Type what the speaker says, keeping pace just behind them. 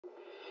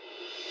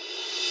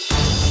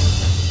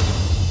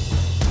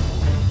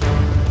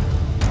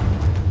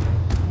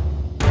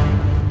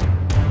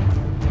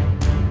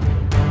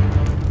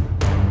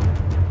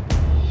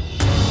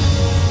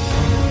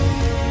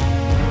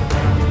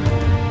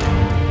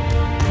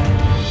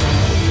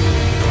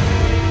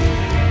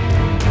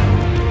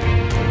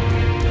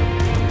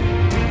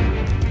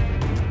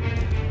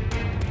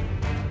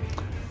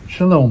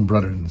Shalom,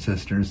 brothers and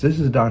sisters. This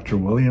is Dr.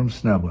 William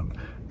Schnoebelen,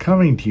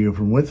 coming to you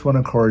from With One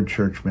Accord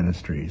Church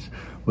Ministries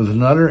with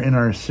another in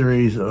our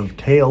series of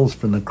Tales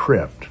from the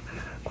Crypt,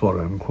 quote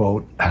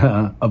unquote,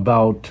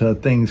 about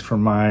things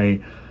from my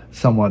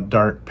somewhat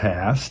dark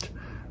past.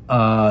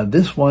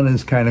 This one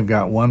has kind of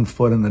got one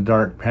foot in the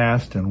dark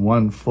past and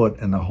one foot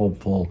in the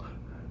hopeful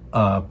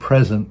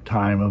present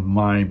time of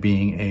my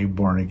being a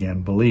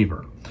born-again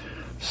believer.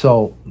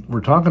 So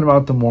we're talking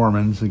about the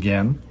Mormons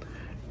again,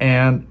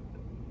 and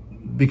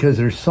because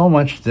there's so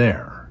much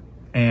there.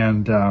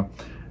 And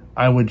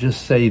I would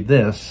just say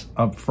this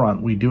up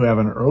front. We do have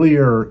an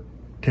earlier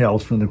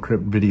Tales from the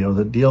Crypt video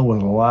that deal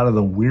with a lot of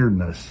the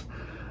weirdness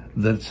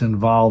that's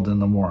involved in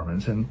the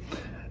Mormons. And,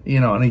 you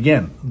know, and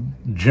again,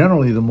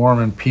 generally the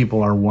Mormon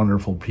people are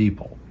wonderful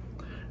people.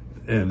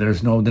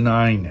 There's no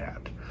denying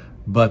that.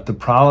 But the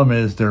problem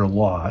is they're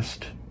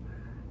lost.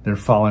 They're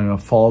following a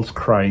false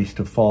Christ,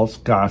 a false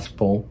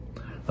gospel,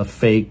 a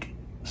fake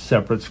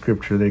separate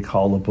scripture they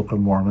call the Book of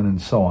Mormon,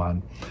 and so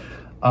on.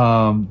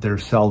 Their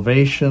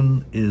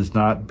salvation is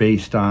not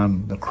based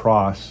on the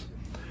cross,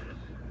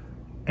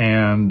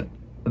 and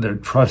they're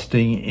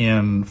trusting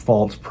in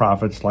false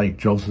prophets like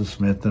Joseph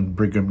Smith and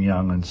Brigham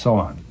Young and so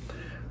on.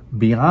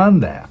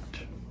 Beyond that,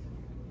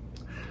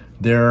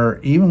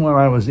 even when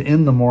I was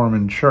in the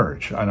Mormon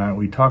church, and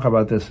we talk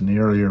about this in the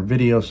earlier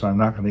video, so I'm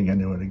not going to get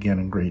into it again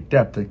in great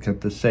depth, except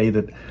to say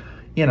that,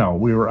 you know,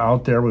 we were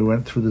out there, we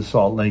went through the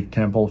Salt Lake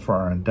Temple for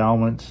our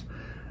endowments.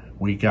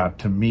 We got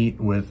to meet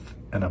with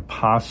an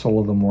apostle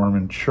of the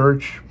Mormon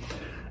church,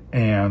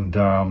 and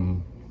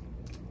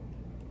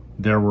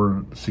there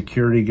were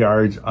security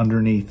guards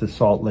underneath the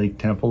Salt Lake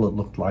Temple that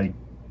looked like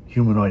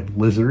humanoid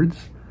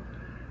lizards.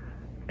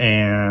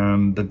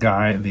 And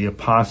the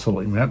apostle,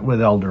 he met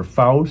with Elder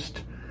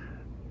Faust,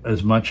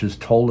 as much as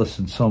told us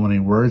in so many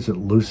words that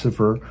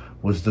Lucifer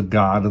was the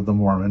god of the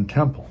Mormon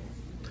temple.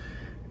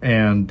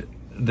 And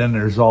then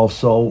there's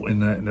also, in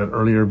that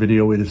earlier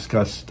video, we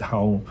discussed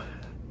how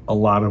a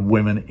lot of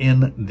women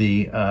in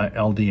the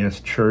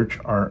LDS church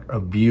are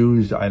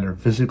abused either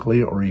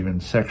physically or even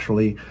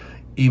sexually,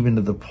 even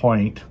to the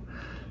point,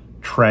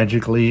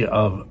 tragically,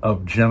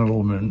 of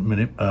genital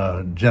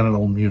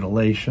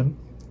mutilation.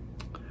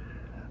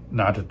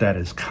 Not that that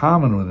is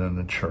common within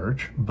the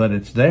church, but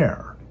it's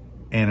there,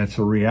 and it's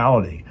a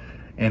reality,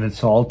 and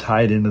it's all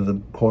tied into the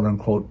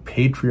quote-unquote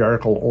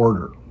patriarchal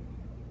order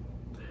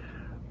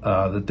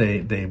that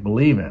they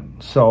believe in.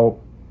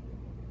 So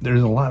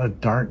there's a lot of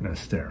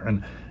darkness there,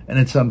 and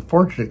it's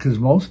unfortunate because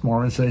most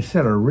Mormons, as I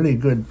said, are really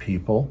good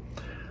people,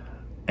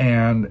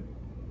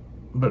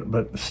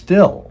 but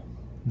still,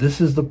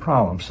 this is the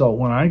problem. So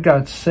when I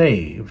got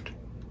saved,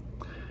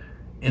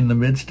 in the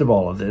midst of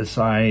all of this,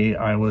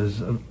 I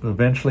was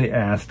eventually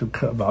asked,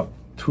 about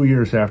 2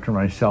 years after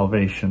my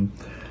salvation,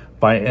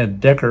 by Ed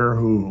Decker,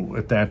 who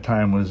at that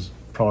time was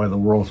probably the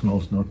world's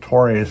most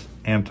notorious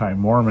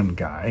anti-Mormon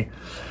guy,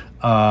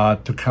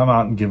 to come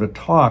out and give a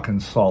talk in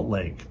Salt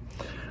Lake.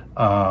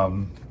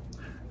 And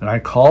I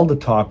called the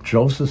talk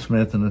Joseph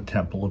Smith and the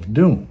Temple of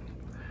Doom.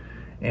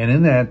 And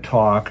in that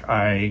talk,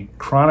 I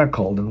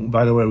chronicled, and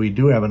by the way, we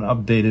do have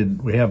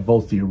we have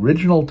both the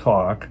original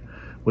talk,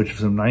 which was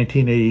from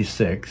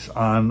 1986,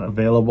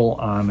 available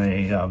on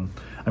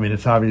I mean,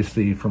 it's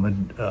obviously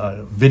from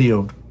a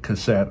video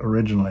cassette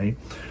originally,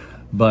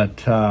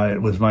 but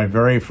it was my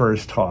very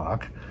first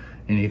talk,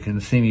 and you can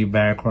see me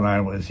back when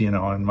I was, you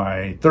know, in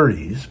my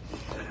 30s.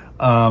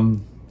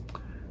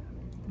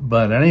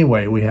 But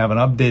anyway, we have an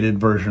updated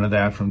version of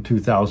that from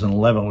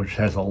 2011, which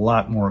has a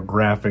lot more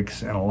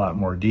graphics and a lot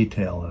more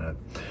detail in it.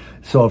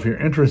 So if you're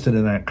interested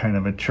in that kind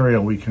of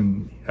material,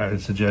 I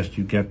would suggest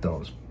you get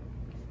those.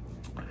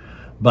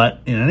 But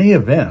in any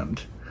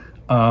event,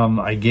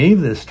 I gave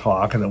this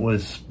talk, and it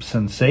was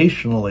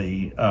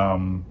sensationally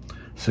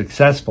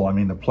successful. I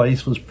mean, the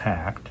place was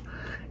packed,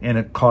 and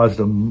it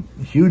caused a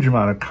huge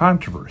amount of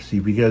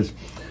controversy because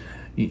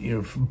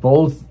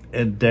both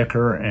Ed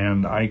Decker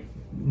and I,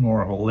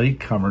 more of a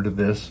latecomer to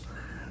this,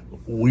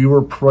 we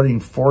were putting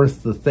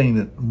forth the thing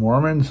that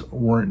Mormons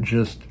weren't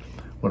just,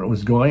 what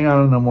was going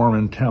on in the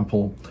Mormon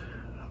temple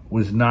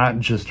was not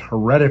just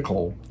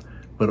heretical,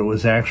 but it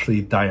was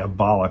actually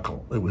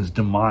diabolical. It was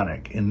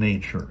demonic in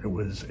nature. It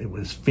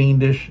was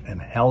fiendish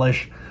and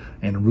hellish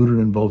and rooted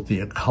in both the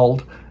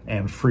occult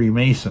and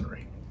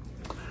Freemasonry.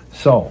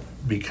 So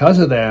because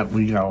of that,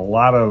 we got a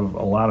lot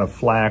of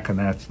flack, and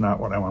that's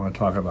not what I want to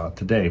talk about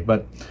today.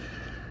 But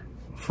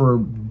for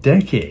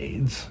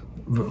decades,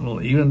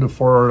 even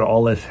before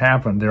all this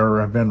happened,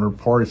 there have been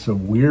reports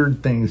of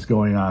weird things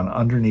going on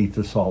underneath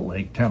the Salt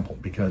Lake Temple,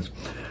 because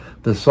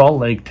the Salt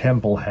Lake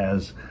Temple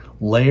has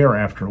layer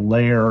after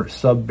layer,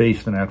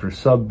 sub-basement after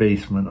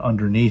sub-basement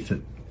underneath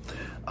it.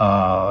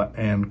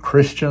 And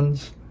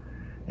Christians,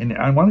 and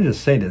I want to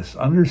just say this,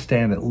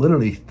 understand that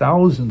literally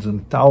thousands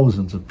and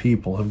thousands of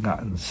people have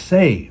gotten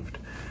saved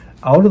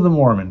out of the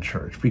Mormon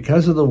church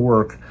because of the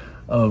work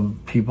of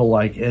people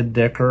like Ed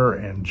Decker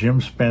and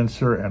Jim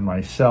Spencer and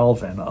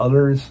myself and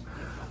others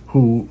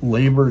who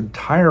labored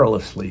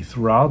tirelessly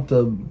throughout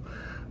the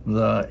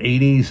the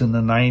 80s and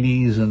the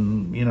 90s,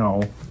 and, you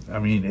know, I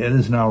mean, Ed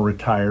is now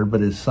retired,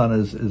 but his son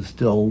is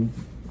still,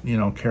 you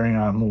know, carrying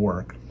on the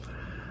work.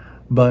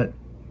 But,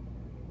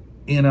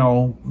 you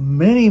know,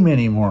 many,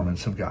 many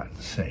Mormons have gotten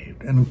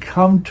saved and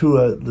come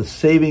to the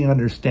saving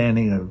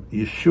understanding of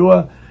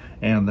Yeshua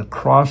and the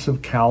cross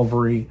of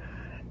Calvary,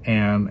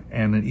 and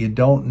that you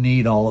don't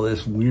need all of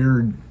this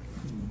weird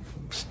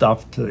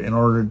stuff in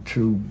order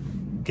to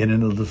get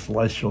into the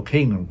celestial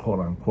kingdom, quote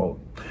unquote.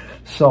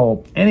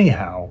 So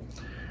anyhow,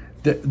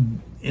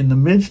 in the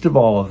midst of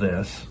all of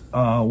this,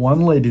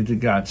 one lady that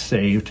got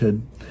saved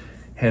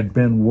had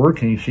been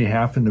working. She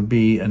happened to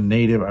be a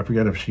native. I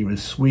forget if she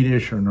was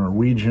Swedish or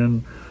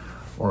Norwegian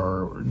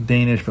or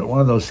Danish, but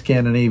one of those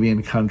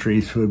Scandinavian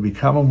countries, who had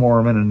become a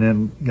Mormon and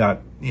then got,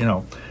 you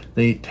know,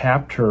 they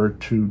tapped her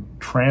to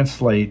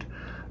translate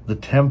the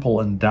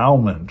temple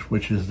endowment,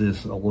 which is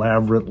this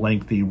elaborate,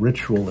 lengthy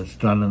ritual that's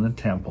done in the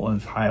temple, and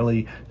it's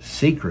highly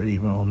secret,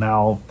 even though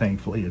now,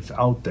 thankfully, it's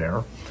out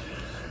there,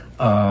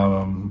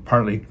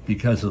 partly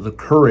because of the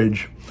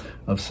courage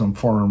of some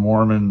former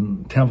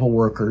Mormon temple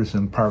workers,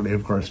 and partly,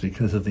 of course,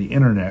 because of the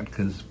internet,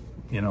 because,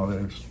 you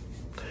know,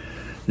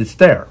 it's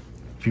there.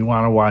 If you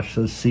want to watch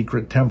the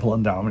secret temple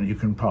endowment, you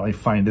can probably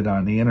find it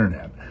on the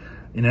internet.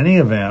 In any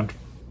event,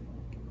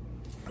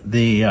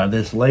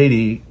 this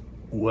lady,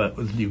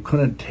 you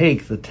couldn't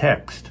take the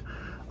text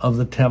of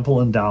the temple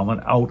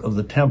endowment out of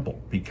the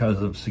temple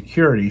because of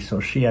security, so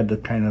she had to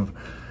kind of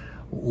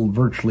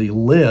virtually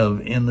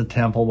live in the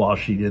temple while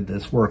she did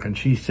this work. And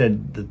she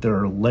said that there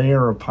are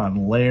layer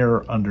upon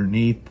layer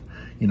underneath,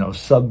 you know,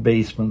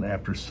 sub-basement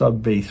after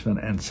sub-basement,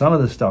 and some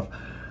of the stuff,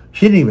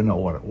 she didn't even know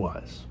what it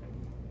was.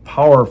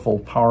 Powerful,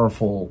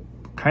 powerful,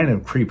 kind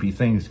of creepy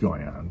things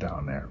going on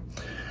down there.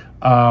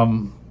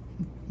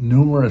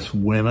 Numerous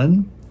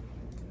women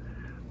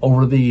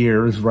over the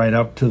years, right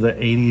up to the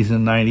 80s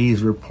and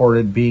 90s,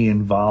 reported being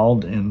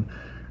involved in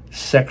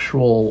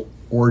sexual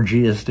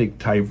orgiastic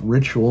type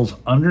rituals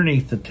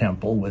underneath the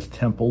temple, with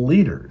temple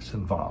leaders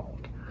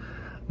involved.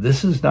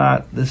 This is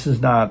not,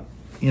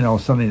 you know,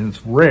 something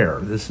that's rare.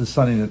 This is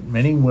something that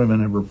many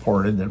women have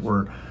reported that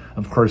were,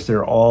 of course,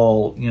 they're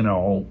all, you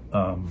know,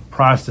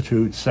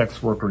 prostitutes,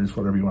 sex workers,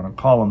 whatever you want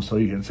to call them. So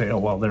you can say, oh,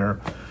 well,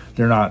 they're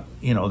not,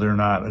 you know, they're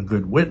not a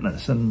good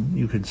witness. And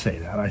you could say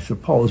that, I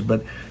suppose.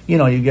 But, you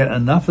know, you get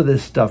enough of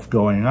this stuff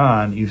going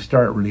on, you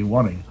start really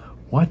wondering,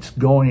 what's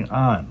going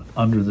on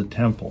under the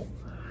temple?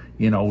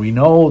 You know, we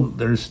know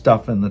there's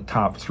stuff in the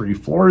top 3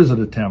 floors of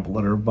the temple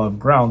that are above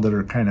ground that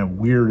are kind of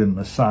weird and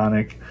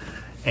Masonic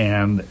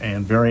and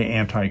very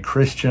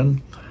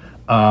anti-Christian.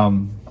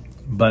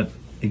 But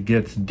it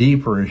gets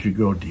deeper as you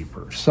go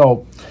deeper.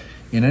 So,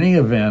 in any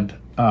event,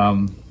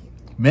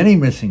 many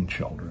missing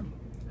children.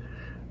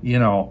 You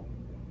know,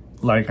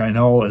 like I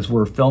know as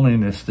we're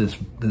filming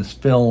this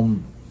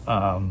film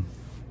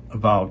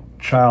about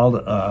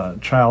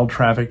child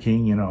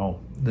trafficking, you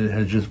know, that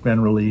has just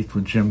been released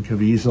with Jim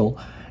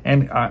Caviezel,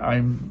 and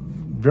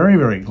I'm very,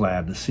 very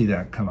glad to see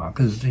that come out,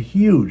 because it's a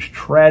huge,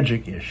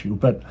 tragic issue.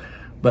 But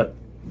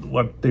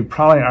what they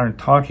probably aren't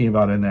talking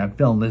about in that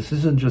film, this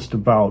isn't just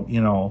about, you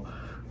know,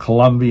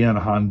 Colombia and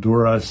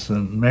Honduras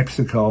and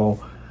Mexico.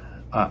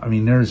 I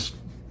mean, there's,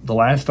 the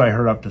last I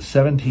heard, up to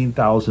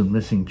 17,000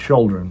 missing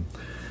children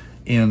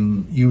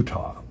in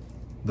Utah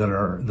that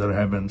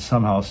have been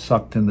somehow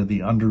sucked into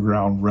the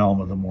underground realm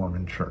of the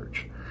Mormon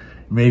Church,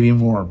 maybe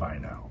more by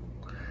now.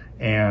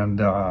 And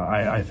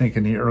I think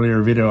in the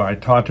earlier video I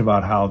talked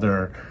about how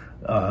the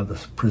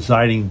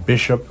presiding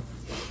bishop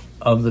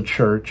of the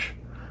church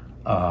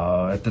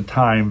at the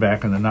time,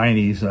 back in the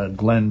 90s,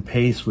 Glenn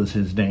Pace was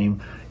his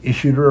name,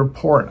 issued a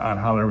report on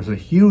how there was a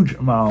huge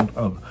amount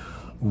of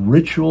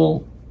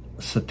ritual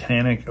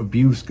satanic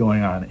abuse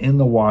going on in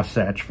the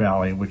Wasatch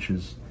Valley, which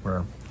is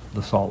where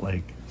the Salt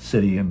Lake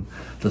City and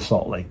the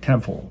Salt Lake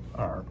Temple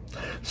are.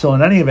 So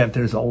in any event,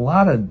 there's a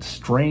lot of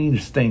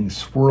strange things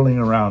swirling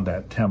around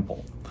that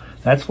temple.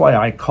 That's why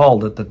I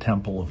called it the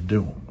Temple of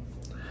Doom.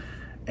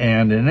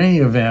 And in any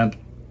event,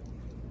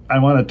 I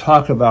want to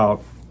talk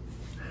about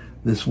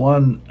this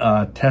one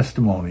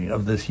testimony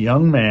of this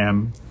young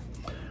man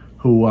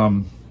who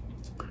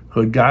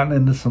had gotten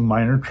into some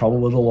minor trouble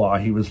with the law.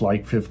 He was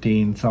like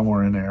 15,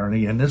 somewhere in there. And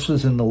again, this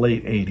was in the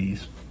late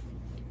 80s.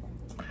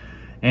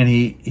 And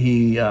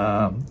he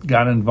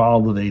got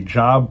involved with a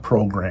job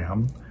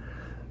program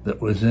that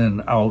was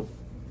out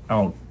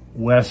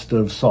west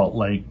of Salt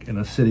Lake in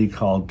a city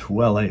called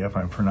Tuele, if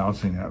I'm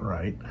pronouncing that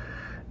right.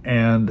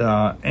 And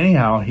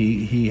anyhow,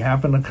 he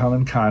happened to come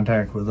in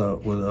contact with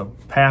a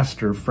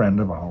pastor friend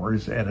of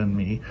ours, Ed and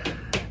me,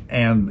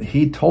 and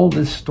he told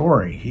this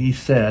story. He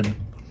said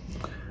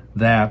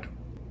that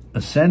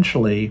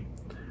essentially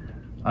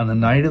on the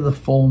night of the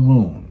full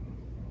moon,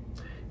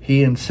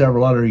 he and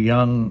several other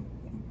young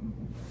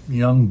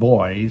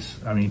boys,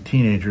 I mean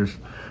teenagers,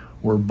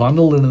 were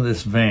bundled into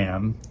this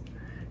van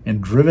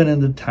and driven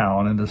into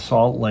town, into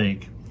Salt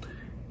Lake,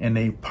 and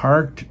they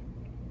parked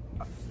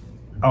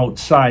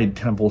outside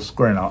Temple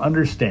Square. Now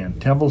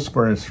understand, Temple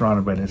Square is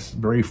surrounded by this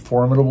very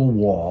formidable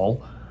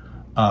wall,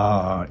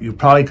 You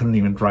probably couldn't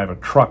even drive a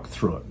truck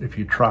through it if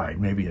you tried,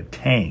 maybe a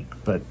tank,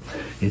 but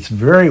it's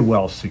very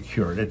well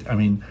secured. I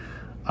mean,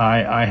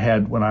 I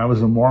had, when I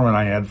was a Mormon,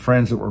 I had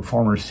friends that were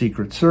former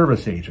Secret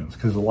Service agents,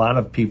 because a lot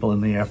of people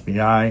in the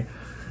FBI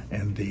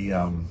and the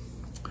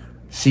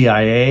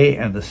CIA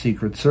and the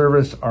Secret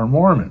Service are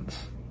Mormons,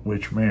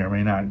 which may or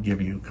may not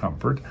give you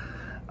comfort.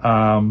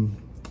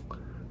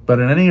 But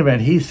in any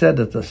event, he said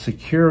that the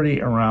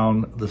security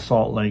around the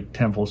Salt Lake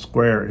Temple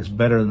Square is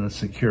better than the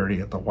security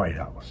at the White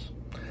House.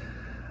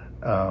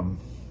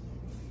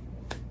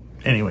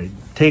 Anyway,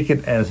 take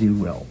it as you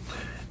will.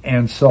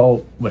 And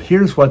so, but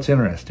here's what's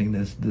interesting.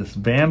 This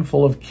van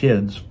full of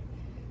kids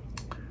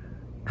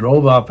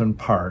drove up and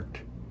parked.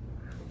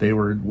 They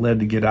were led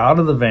to get out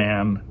of the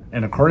van,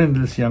 and according to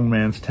this young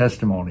man's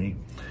testimony,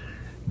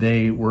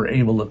 they were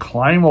able to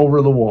climb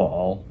over the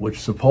wall, which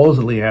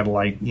supposedly had,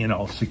 like, you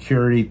know,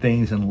 security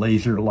things and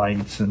laser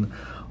lights and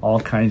all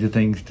kinds of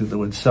things that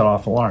would set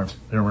off alarms.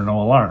 There were no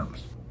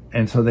alarms.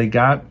 And so they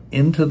got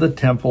into the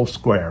temple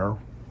square,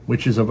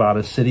 which is about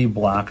a city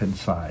block in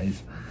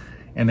size,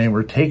 and they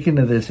were taken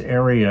to this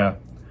area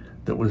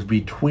that was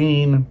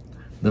between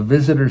the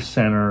visitor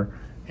center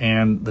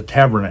and the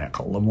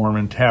tabernacle, the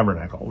Mormon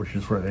tabernacle, which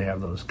is where they have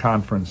those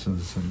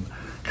conferences and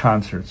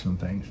concerts and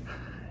things.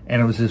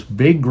 And it was this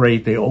big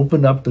grate. They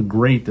opened up the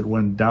grate that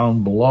went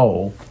down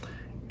below,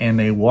 and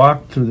they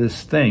walked through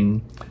this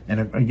thing.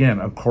 And again,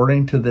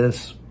 according to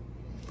this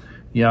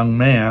young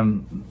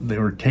man, they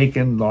were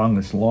taken along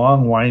this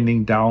long,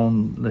 winding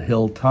down the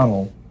hill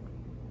tunnel.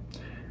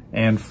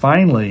 And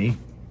finally,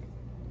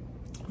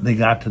 they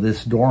got to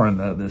this door,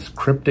 and this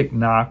cryptic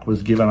knock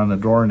was given on the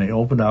door, and they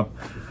opened up,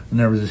 and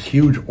there was this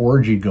huge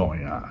orgy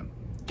going on.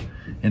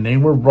 And they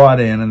were brought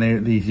in,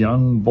 and these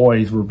young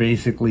boys were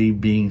basically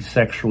being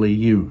sexually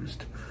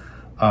used.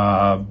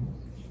 You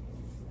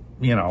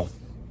know,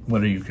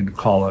 whether you could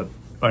call it,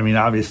 I mean,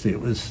 obviously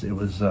it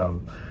was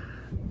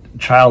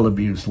child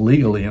abuse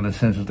legally, in the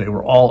sense that they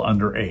were all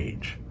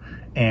underage.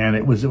 And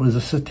it was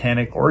a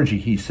satanic orgy.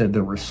 He said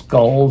there were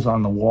skulls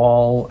on the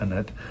wall, and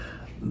that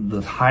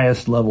the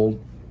highest level,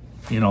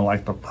 you know,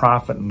 like the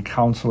prophet and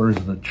counselors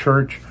of the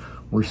church,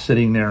 were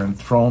sitting there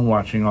enthroned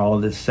watching all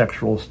of this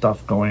sexual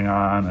stuff going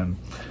on. And,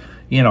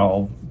 you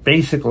know,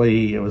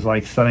 basically it was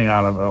like something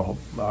out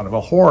of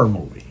a horror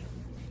movie.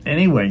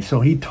 Anyway,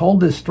 so he told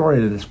this story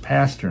to this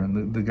pastor,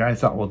 and the guy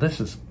thought, well, this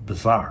is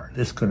bizarre.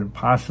 This couldn't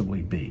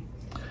possibly be.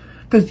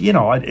 Because, you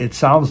know, it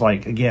sounds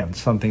like, again,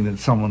 something that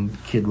some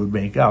kid would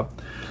make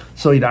up.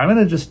 So I'm going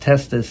to just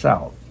test this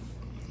out.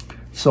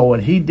 So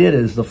what he did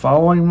is, the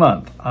following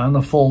month, on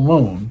the full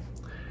moon,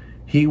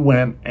 he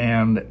went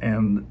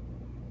and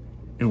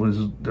there was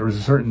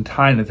a certain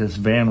time that this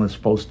van was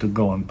supposed to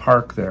go and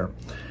park there.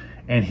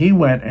 And he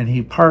went and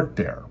he parked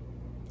there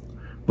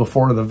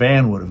before the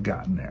van would have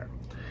gotten there.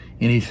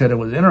 And he said it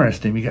was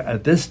interesting because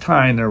at this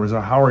time there was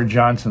a Howard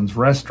Johnson's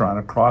restaurant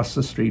across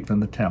the street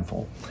from the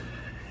temple.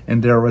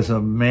 And there was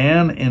a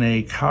man in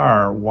a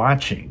car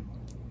watching.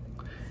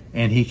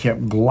 And he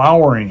kept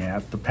glowering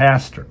at the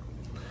pastor,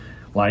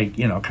 like,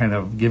 you know, kind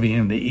of giving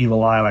him the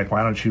evil eye, like,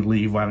 why don't you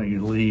leave? Why don't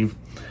you leave?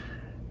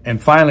 And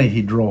finally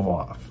he drove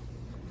off.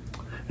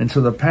 And so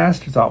the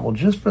pastor thought, well,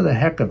 just for the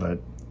heck of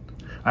it,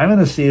 I'm going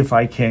to see if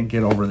I can't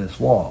get over this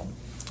wall.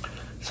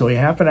 So he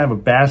happened to have a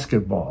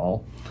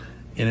basketball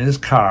in his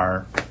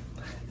car,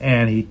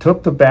 and he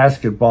took the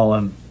basketball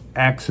and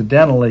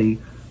accidentally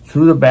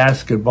threw the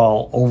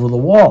basketball over the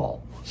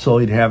wall, so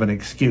he'd have an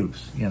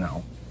excuse, you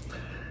know.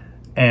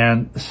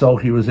 And so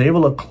he was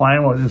able to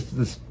climb over.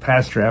 This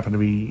pastor happened to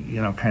be,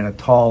 you know, kind of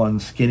tall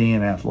and skinny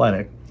and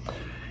athletic.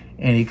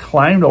 And he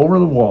climbed over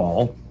the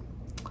wall.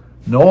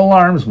 No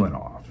alarms went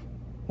off,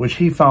 which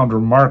he found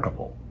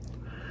remarkable,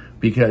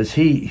 because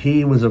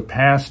he was a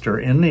pastor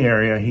in the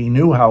area. He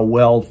knew how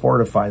well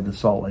fortified the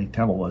Salt Lake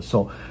Temple was.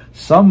 So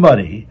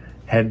somebody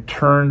had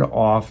turned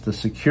off the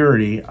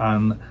security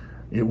on,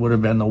 it would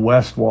have been the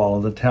west wall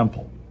of the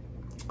temple.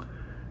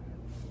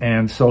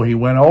 And so he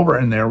went over,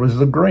 and there was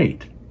the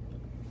grate,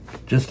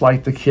 just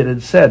like the kid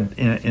had said,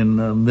 in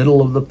the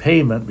middle of the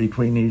pavement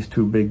between these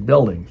two big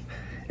buildings.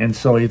 And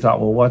so he thought,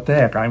 well, what the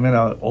heck, I'm going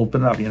to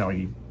open up. You know,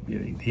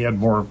 he had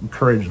more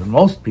courage than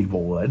most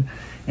people would.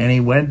 And he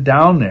went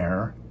down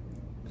there,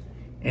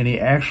 and he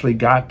actually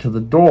got to the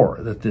door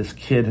that this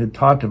kid had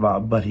talked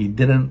about, but he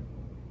didn't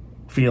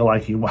feel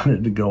like he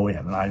wanted to go in,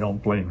 and I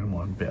don't blame him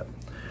one bit.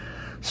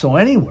 So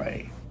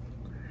anyway,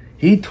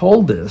 he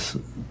told this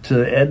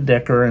to Ed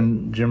Decker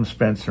and Jim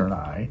Spencer and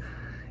I,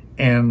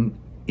 and,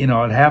 you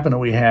know, it happened that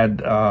we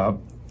had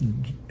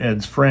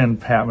Ed's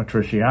friend, Pat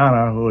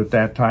Matriciana, who at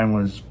that time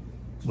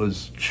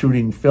was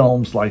shooting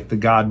films like The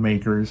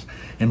Godmakers,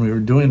 and we were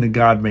doing The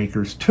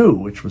Godmakers 2,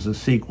 which was a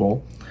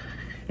sequel.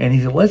 And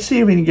he said, let's see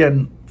if we can get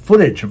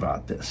footage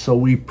about this. So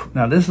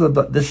now this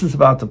is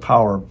about the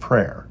power of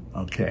prayer,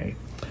 okay?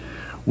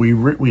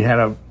 We had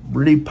a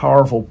really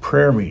powerful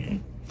prayer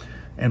meeting,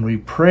 and we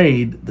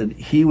prayed that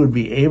he would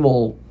be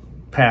able,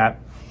 Pat,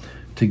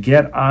 to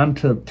get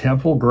onto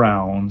temple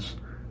grounds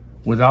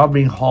without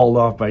being hauled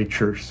off by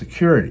church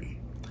security.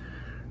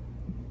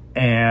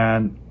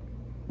 And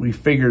we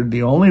figured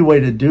the only way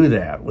to do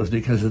that was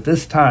because at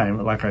this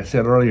time, like I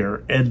said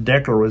earlier, Ed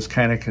Decker was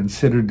kind of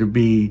considered to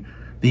be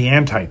the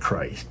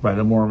Antichrist by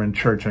the Mormon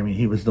Church. I mean,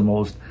 he was the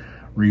most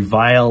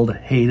reviled,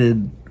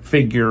 hated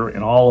figure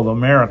in all of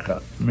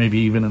America, maybe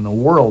even in the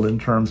world in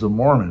terms of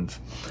Mormons.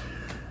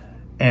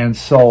 And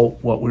so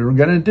what we were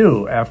going to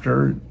do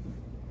after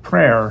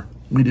prayer,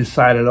 we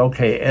decided,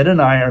 okay, Ed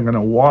and I are going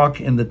to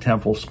walk in the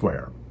temple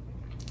square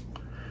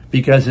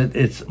because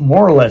it's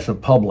more or less a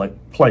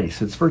public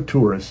place. It's for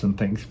tourists and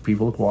things,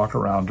 people walk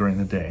around during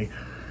the day.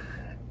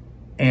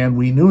 And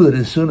we knew that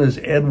as soon as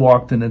Ed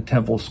walked into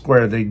Temple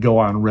Square, they'd go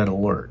on red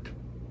alert.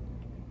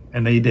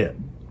 And they did.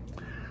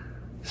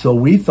 So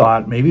we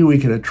thought maybe we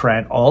could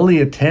attract all the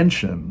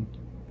attention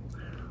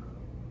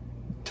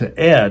to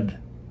Ed.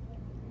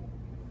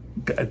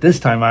 At this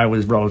time, I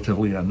was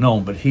relatively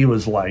unknown, but he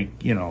was like,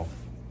 you know,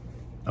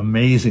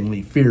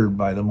 amazingly feared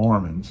by the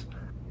Mormons.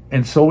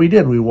 And so we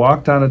did. We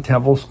walked on a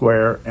Temple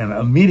Square, and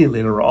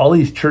immediately there were all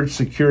these church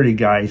security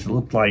guys that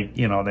looked like,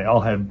 you know, they all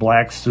had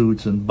black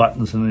suits and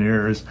buttons in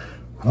their ears.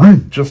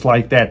 Just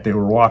like that, they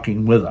were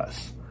walking with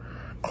us,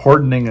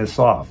 cordoning us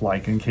off,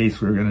 like in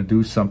case we were going to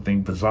do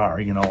something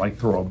bizarre, you know, like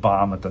throw a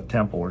bomb at the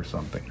temple or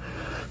something.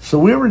 So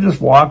we were just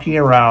walking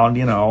around,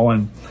 you know,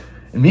 and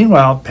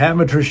meanwhile, Pat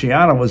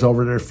Matriciano was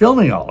over there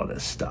filming all of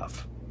this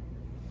stuff.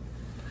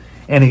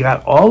 And he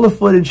got all the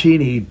footage he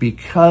needed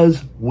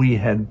because we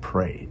had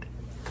prayed.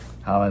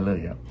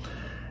 Hallelujah.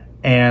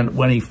 And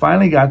when he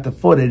finally got the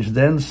footage,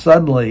 then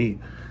suddenly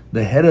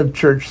the head of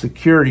church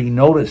security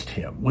noticed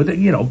him with a,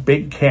 you know,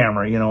 big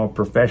camera, you know, a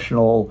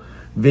professional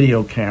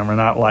video camera,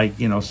 not like,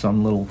 you know,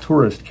 some little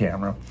tourist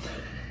camera.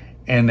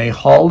 And they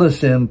hauled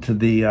us into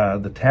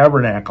the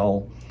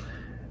tabernacle.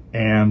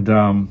 And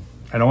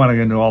I don't want to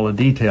get into all the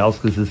details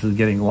because this is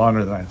getting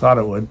longer than I thought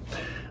it would.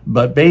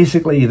 But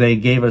basically, they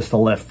gave us the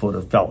left foot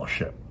of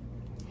fellowship.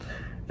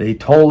 They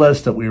told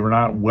us that we were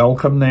not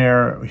welcome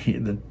there.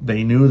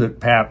 They knew that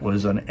Pat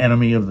was an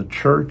enemy of the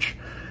church.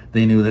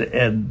 They knew that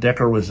Ed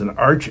Decker was an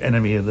arch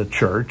enemy of the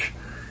church.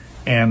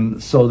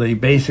 And so they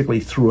basically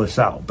threw us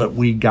out. But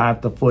we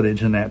got the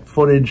footage, and that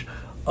footage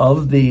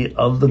of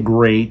the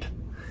grate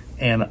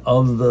and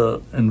of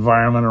the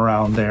environment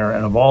around there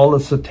and of all the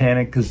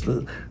satanic, because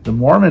the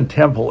Mormon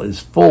temple is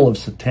full of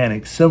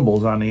satanic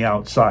symbols on the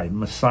outside,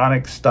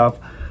 Masonic stuff,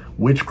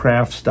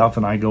 witchcraft stuff,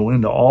 and I go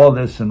into all of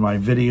this in my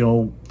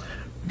video,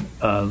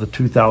 the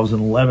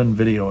 2011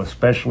 video,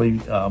 especially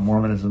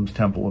Mormonism's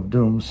Temple of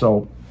Doom.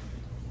 So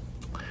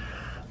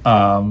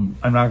I'm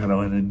not going to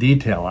go into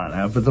detail on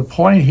that, but the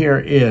point here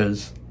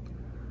is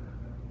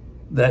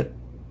that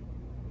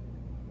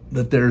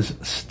there's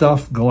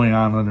stuff going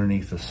on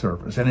underneath the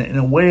surface. And in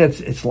a way,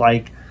 it's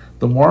like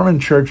the Mormon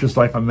church is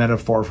like a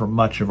metaphor for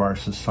much of our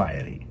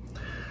society.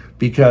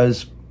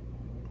 Because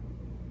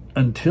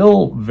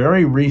until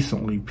very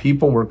recently,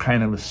 people were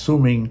kind of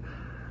assuming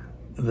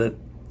that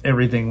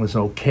everything was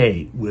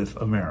okay with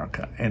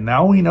America. And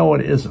now we know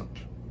it isn't.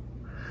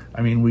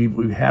 I mean,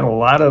 we've had a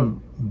lot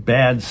of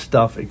bad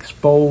stuff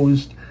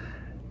exposed.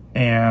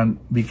 And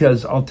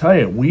because I'll tell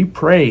you, we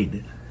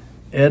prayed.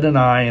 Ed and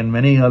I and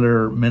many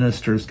other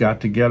ministers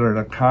got together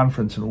at a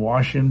conference in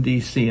Washington,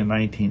 D.C. in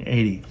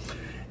 1980.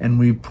 And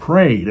we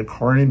prayed,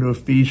 according to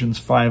Ephesians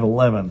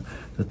 5:11,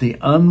 that the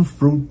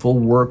unfruitful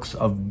works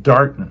of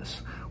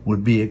darkness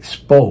would be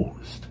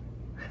exposed.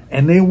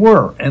 And they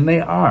were, and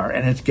they are,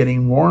 and it's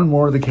getting more and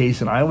more the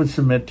case. And I would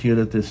submit to you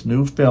that this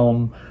new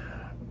film,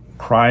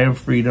 Cry of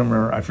Freedom,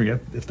 or I forget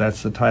if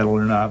that's the title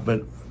or not,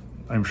 but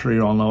I'm sure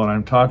you all know what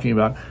I'm talking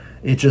about.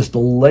 It's just the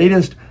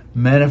latest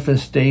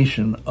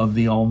manifestation of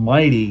the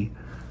Almighty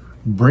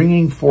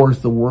bringing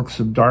forth the works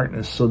of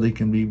darkness so they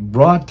can be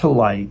brought to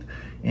light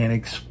and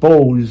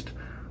exposed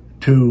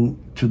to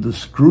the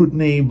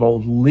scrutiny,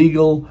 both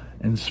legal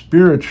and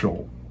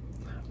spiritual,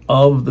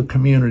 of the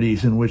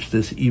communities in which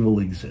this evil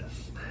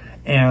exists.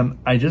 And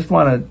I just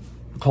want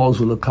to close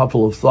with a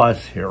couple of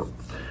thoughts here.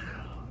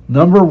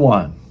 Number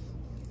one,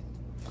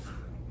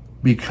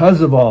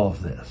 because of all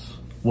of this,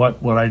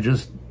 what I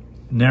just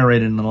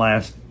narrated in the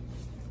last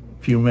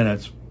few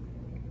minutes,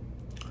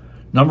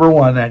 number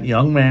one, that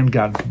young man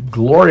got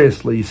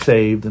gloriously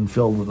saved and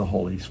filled with the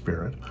Holy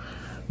Spirit.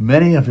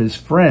 Many of his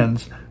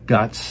friends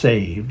got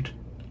saved.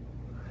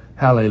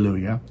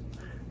 Hallelujah.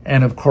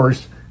 And of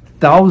course,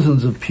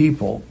 thousands of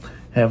people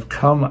have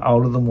come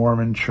out of the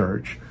Mormon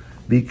church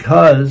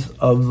because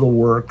of the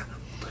work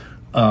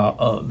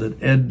that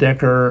Ed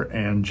Decker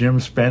and Jim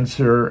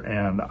Spencer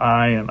and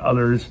I and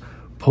others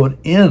put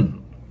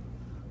in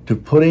to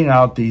putting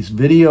out these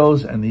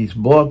videos and these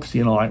books,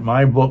 you know, like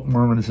my book,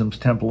 Mormonism's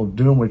Temple of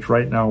Doom, which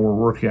right now we're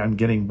working on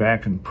getting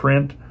back in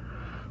print.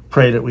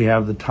 Pray that we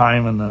have the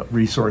time and the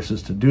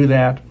resources to do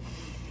that.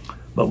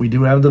 But we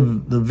do have the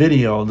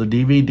video, the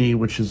DVD,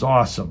 which is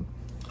awesome.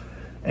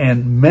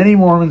 And many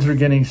Mormons are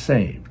getting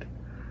saved.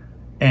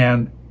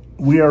 And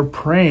we are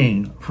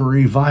praying for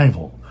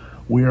revival.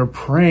 We are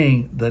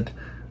praying that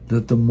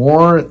the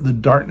more the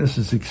darkness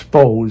is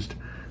exposed,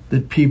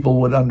 that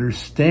people would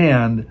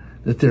understand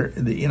that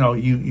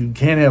you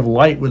can't have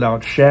light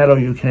without shadow,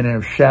 you can't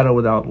have shadow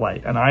without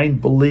light. And I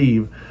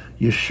believe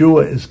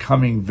Yeshua is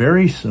coming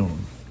very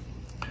soon.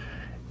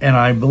 And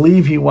I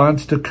believe he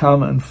wants to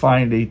come and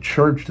find a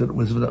church that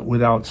was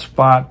without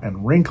spot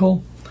and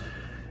wrinkle.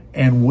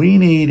 And we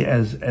need,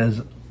 as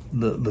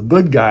the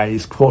good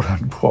guys, quote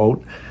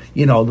unquote,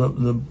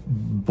 the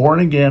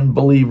born-again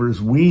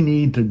believers, we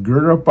need to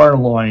gird up our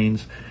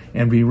loins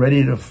and be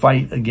ready to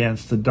fight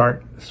against the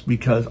darkness,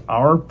 because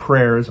our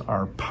prayers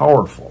are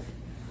powerful.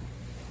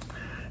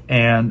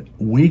 And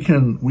we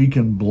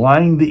can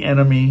blind the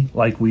enemy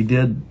like we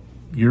did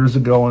years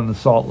ago in the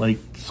Salt Lake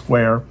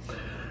Square.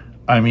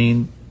 I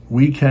mean,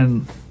 we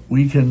can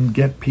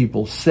get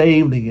people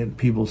saved and get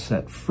people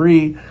set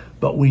free,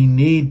 but we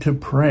need to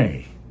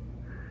pray.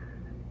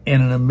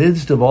 And in the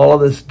midst of all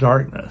of this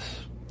darkness,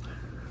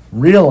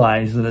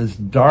 realize that as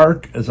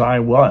dark as I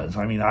was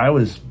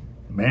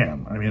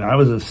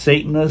a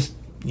Satanist,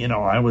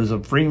 I was a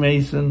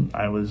Freemason,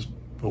 I was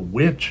a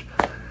witch.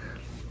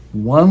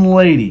 One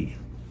lady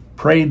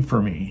prayed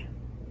for me,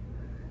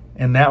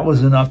 and that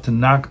was enough to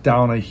knock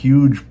down a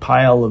huge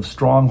pile of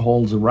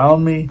strongholds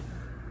around me,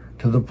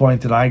 to the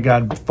point that I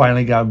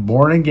finally got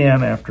born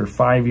again after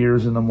 5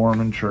 years in the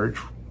Mormon church.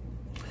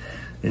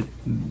 It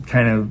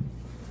kind of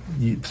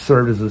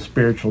served as a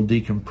spiritual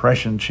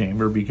decompression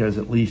chamber, because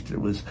at least it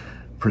was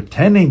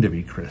pretending to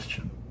be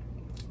Christian.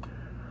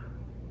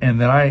 And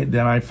then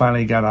I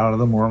finally got out of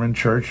the Mormon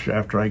church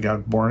after I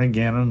got born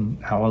again,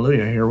 and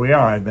hallelujah, here we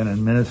are. I've been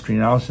in ministry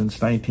now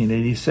since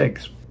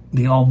 1986.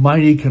 The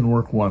Almighty can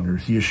work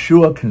wonders.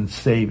 Yeshua can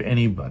save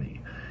anybody.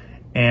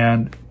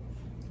 And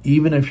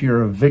even if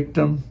you're a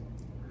victim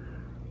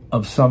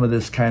of some of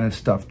this kind of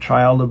stuff,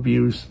 child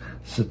abuse,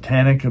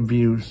 satanic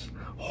abuse,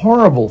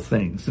 horrible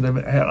things that have,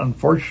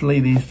 unfortunately,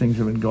 these things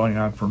have been going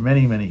on for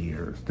many, many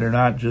years. They're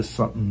not just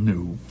something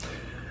new.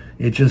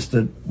 It's just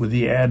that with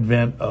the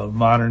advent of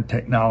modern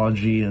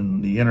technology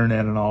and the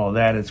internet and all of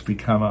that, it's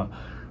become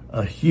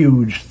a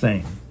huge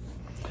thing.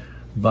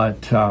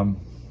 But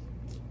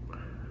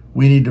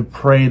we need to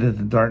pray that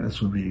the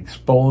darkness would be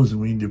exposed, and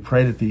we need to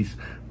pray that these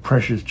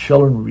precious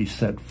children would be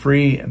set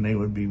free, and they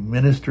would be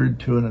ministered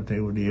to, and that they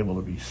would be able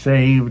to be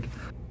saved.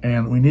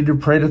 And we need to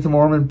pray that the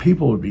Mormon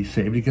people would be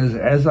saved, because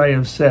as I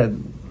have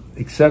said,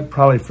 except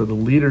probably for the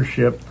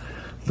leadership,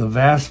 the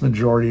vast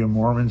majority of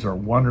Mormons are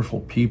wonderful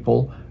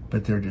people,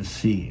 but they're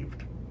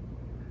deceived.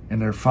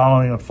 And they're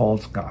following a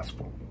false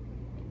gospel.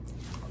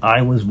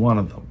 I was one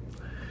of them.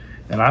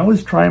 And I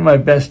was trying my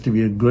best to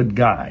be a good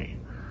guy,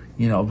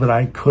 but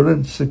I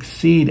couldn't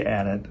succeed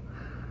at it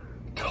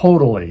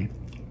totally,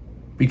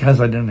 because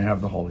I didn't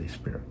have the Holy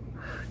Spirit.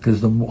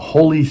 Because the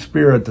Holy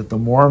Spirit that the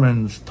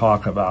Mormons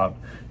talk about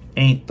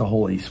ain't the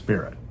Holy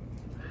Spirit.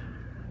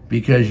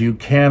 Because you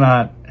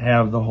cannot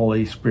have the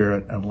Holy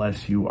Spirit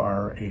unless you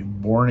are a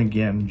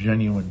born-again,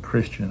 genuine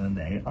Christian, and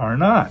they are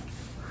not,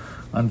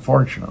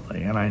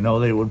 unfortunately. And I know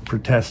they would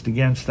protest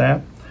against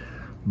that,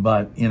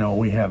 but,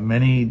 we have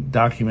many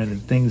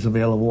documented things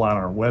available on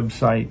our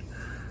website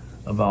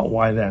about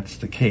why that's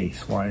the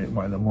case, why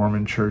the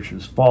Mormon Church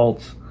is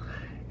false,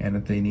 and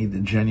that they need to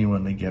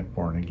genuinely get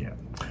born again.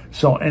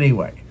 So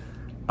anyway,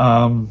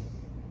 I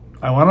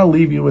want to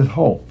leave you with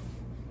hope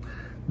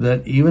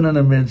that even in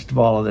the midst of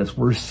all of this,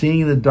 we're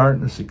seeing the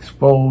darkness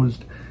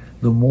exposed.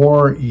 The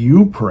more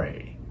you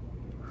pray,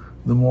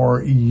 the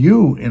more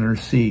you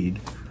intercede,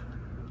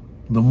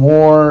 the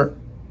more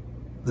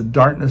the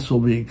darkness will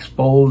be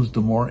exposed,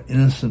 the more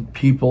innocent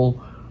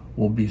people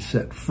will be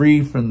set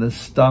free from this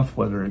stuff,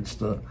 whether it's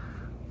the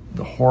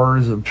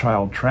horrors of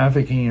child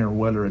trafficking, or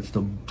whether it's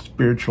the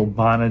spiritual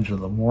bondage of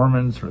the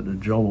Mormons or the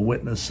Jehovah's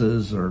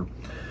Witnesses or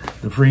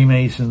the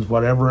Freemasons,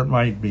 whatever it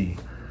might be.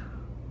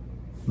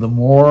 The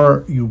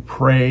more you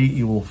pray,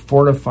 you will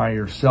fortify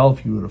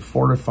yourself, you will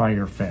fortify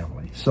your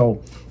family.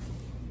 So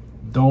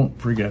don't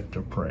forget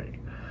to pray.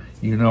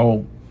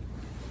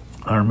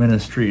 Our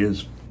ministry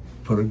has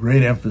put a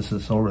great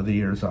emphasis over the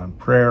years on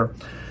prayer,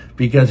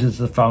 because it's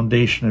the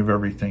foundation of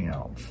everything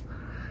else.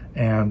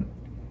 And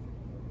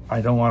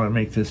I don't want to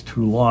make this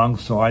too long,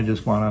 so I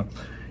just want to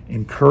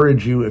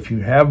encourage you, if you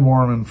have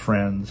Mormon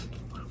friends,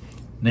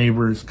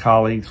 neighbors,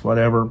 colleagues,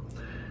 whatever,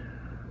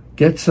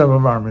 get some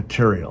of our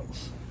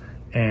materials.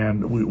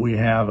 And we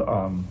have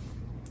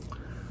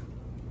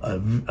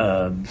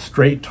a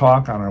straight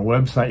talk on our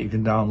website you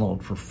can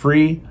download for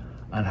free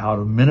on how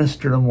to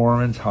minister to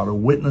Mormons, how to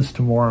witness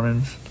to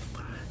Mormons.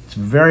 It's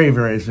been very,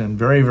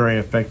 very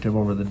effective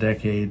over the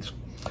decades.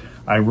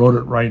 I wrote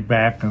it way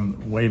back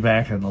in the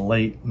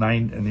early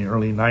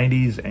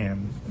 90s,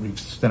 and we've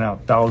sent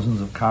out thousands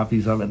of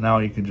copies of it. Now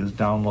you can just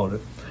download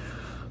it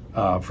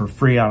for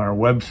free on our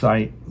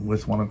website,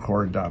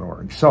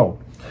 withoneaccord.org. So,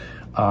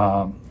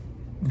 I'm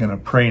going to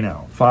pray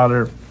now.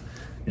 Father,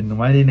 in the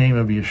mighty name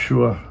of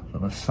Yeshua, the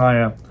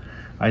Messiah,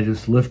 I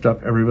just lift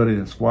up everybody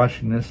that's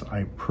watching this.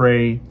 I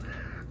pray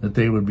that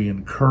they would be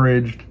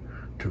encouraged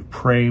to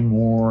pray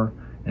more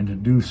and to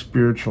do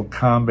spiritual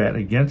combat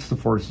against the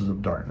forces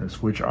of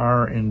darkness, which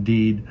are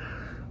indeed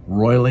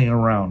roiling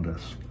around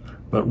us.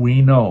 But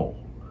we know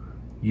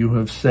you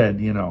have said,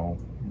 you know,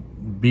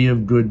 be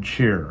of good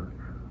cheer,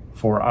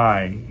 for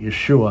I,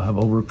 Yeshua, have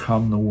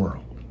overcome the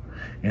world.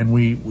 And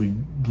we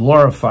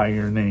glorify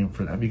your name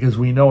for that, because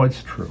we know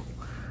it's true.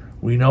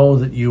 We know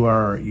that you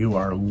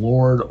are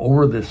Lord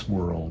over this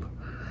world.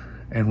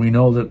 And we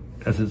know that,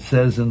 as it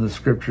says in the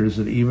scriptures,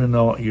 that even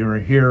though you're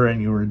here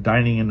and you are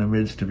dining in the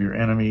midst of your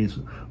enemies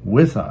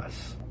with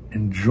us,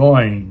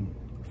 enjoying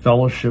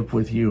fellowship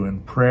with you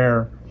in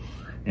prayer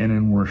and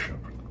in worship.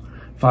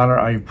 Father,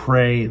 I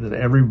pray that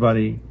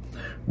everybody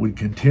would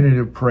continue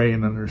to pray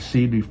and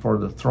intercede before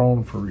the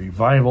throne for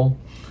revival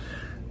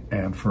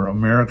and for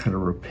America to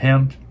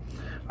repent.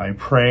 I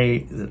pray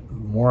that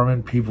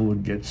Mormon people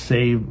would get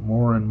saved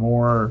more and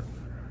more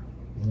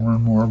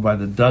by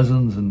the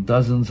dozens and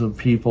dozens of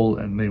people,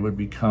 and they would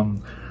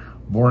become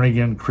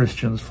born-again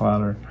Christians,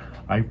 Father.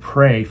 I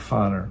pray,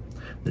 Father,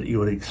 that you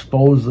would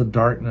expose the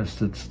darkness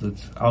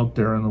that's out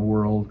there in the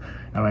world,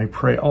 and I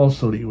pray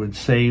also that you would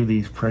save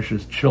these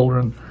precious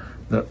children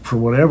that, for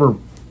whatever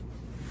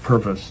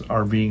purpose,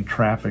 are being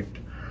trafficked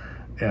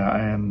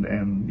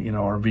and you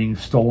know, are being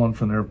stolen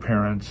from their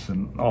parents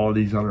and all of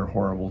these other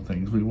horrible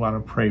things. We want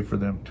to pray for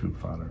them too,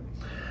 Father.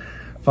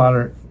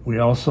 Father, we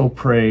also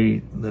pray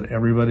that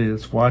everybody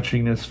that's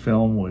watching this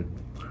film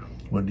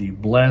would be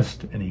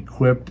blessed and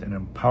equipped and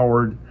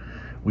empowered.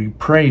 We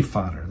pray,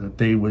 Father, that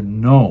they would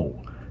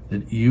know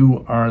that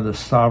you are the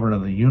sovereign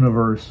of the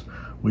universe.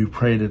 We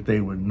pray that they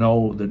would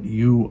know that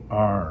you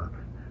are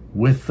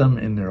with them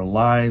in their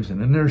lives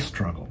and in their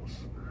struggles,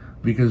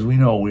 because we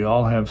know we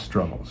all have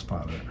struggles,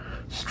 Father.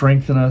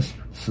 Strengthen us,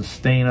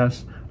 sustain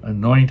us,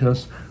 anoint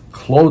us,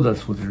 clothe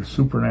us with your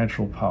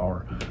supernatural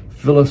power.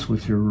 Fill us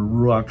with your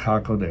Ruach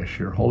HaKodesh,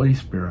 your Holy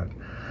Spirit.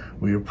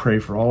 We pray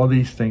for all of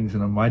these things in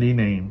the mighty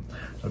name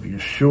of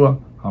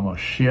Yeshua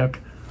HaMashiach.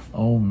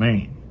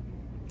 Amen.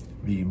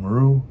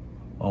 V'imru.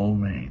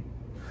 Amen.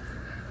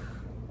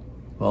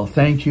 Well,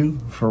 thank you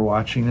for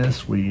watching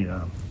this. We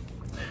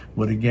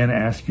would again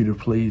ask you to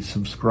please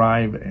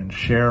subscribe and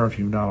share. If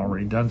you've not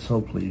already done so,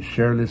 please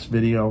share this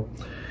video.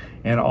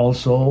 And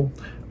also,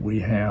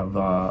 we have,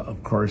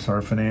 of course,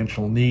 our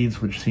financial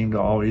needs, which seem to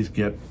always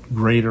get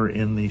greater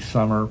in the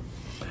summer.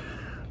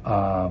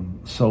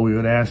 So we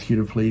would ask you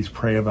to please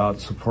pray about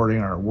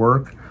supporting our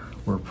work.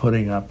 We're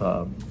putting up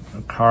a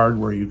card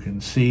where you can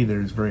see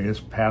there's various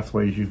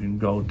pathways you can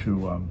go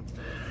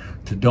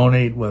to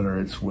donate, whether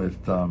it's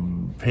with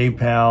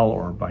PayPal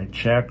or by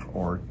check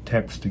or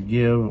text to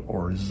give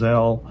or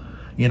Zelle.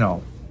 You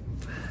know,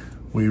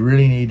 we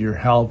really need your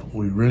help.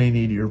 We really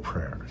need your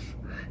prayers.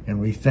 And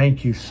we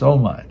thank you so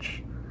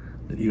much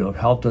that you have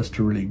helped us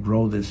to really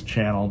grow this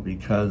channel,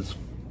 because,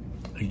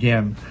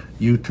 again,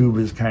 YouTube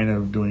is kind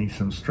of doing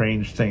some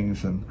strange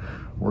things, and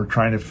we're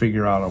trying to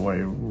figure out a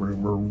way. We're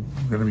going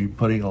to be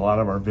putting a lot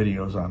of our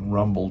videos on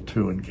Rumble,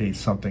 too, in case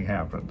something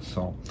happens.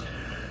 So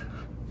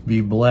be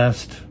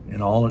blessed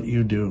in all that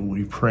you do.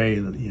 We pray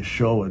that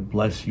Yeshua would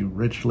bless you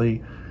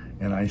richly.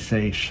 And I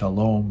say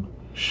shalom,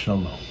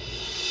 shalom.